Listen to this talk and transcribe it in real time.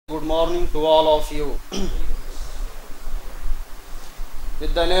Good morning to all of you.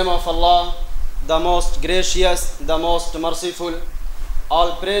 With the name of Allah, the most gracious, the most merciful,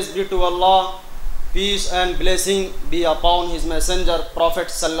 all praise be to Allah, peace and blessing be upon His Messenger, Prophet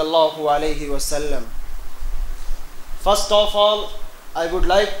Sallallahu Alaihi Wasallam. First of all, I would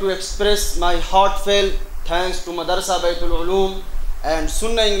like to express my heartfelt thanks to Madarasa Baitul Uloom and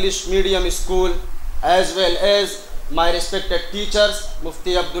Sunnah English Medium School, as well as my respected teachers,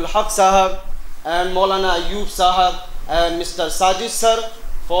 Mufti Abdul Haq Sahab and Maulana Ayub Sahab and Mr. Sajid Sir,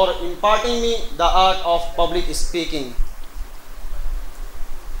 for imparting me the art of public speaking.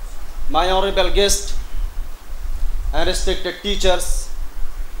 My honorable guests and respected teachers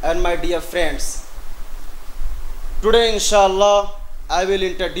and my dear friends, today inshallah I will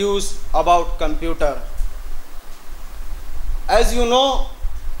introduce about computer. As you know,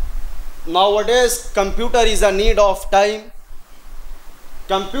 nowadays computer is a need of time,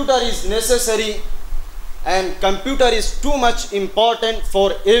 computer is necessary, and computer is too much important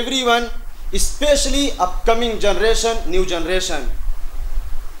for everyone, especially upcoming generation, new generation.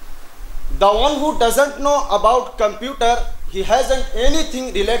 The one who doesn't know about computer, he hasn't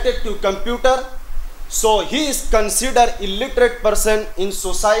anything related to computer, so he is considered illiterate person in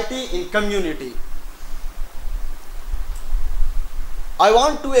society, in community. I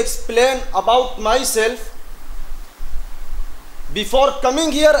want to explain about myself. Before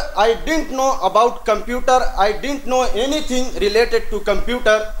coming here, I didn't know about computer. I didn't know anything related to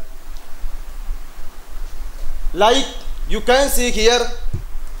computer. Like you can see here,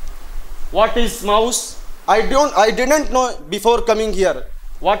 what is mouse? I didn't know before coming here.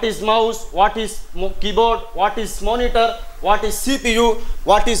 What is mouse? What is keyboard? What is monitor? What is CPU?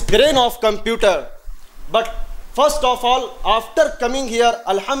 What is brain of computer? But first of all, after coming here,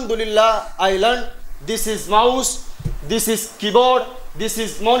 Alhamdulillah, I learned this is mouse, this is keyboard, this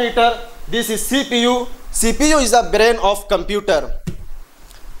is monitor, this is CPU. CPU is the brain of computer.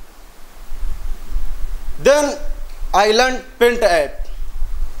 Then I learned Paint app.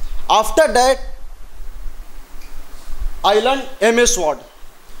 After that, I learned MS Word.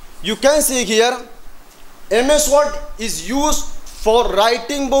 You can see here, MS Word is used for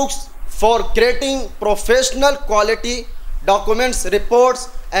writing books, for creating professional quality documents, reports,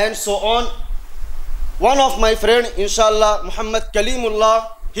 and so on. One of my friend, inshallah, Muhammad Kalimullah,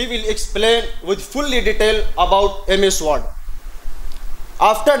 he will explain with fully detail about MS Word.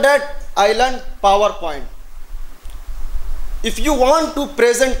 After that, I learned PowerPoint. If you want to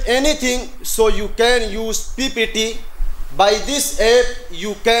present anything, so you can use PPT. By this app,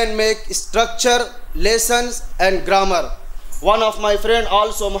 you can make structure, lessons, and grammar. One of my friend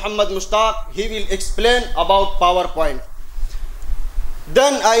also, Muhammad Mushtaq, he will explain about PowerPoint.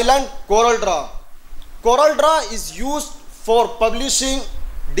 Then I learned CorelDRAW. CorelDRAW is used for publishing,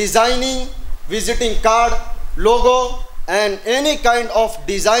 designing, visiting card, logo, and any kind of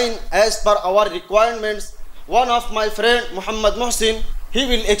design as per our requirements. One of my friend, Muhammad Muhsin, he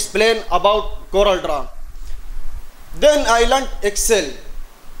will explain about CorelDRAW. Then I learned Excel.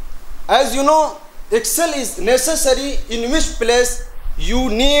 As you know, Excel is necessary in which place you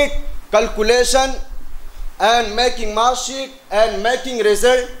need calculation and making mark sheet and making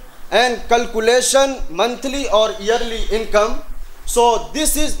result and calculation monthly or yearly income. So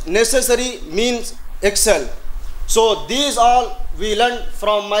this is necessary means Excel. So these all we learned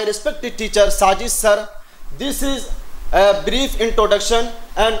from my respected teacher Sajid sir. This is a brief introduction,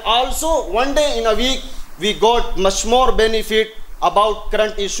 and also one day in a week we got much more benefit about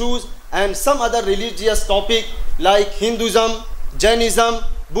current issues and some other religious topic like Hinduism, Jainism,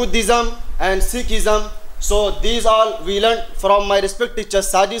 Buddhism, and Sikhism. So these all we learned from my respected teacher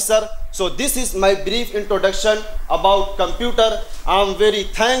Sajid sir. So this is my brief introduction about computer. I am very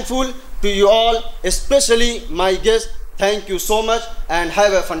thankful to you all, especially my guests. Thank you so much and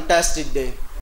have a fantastic day.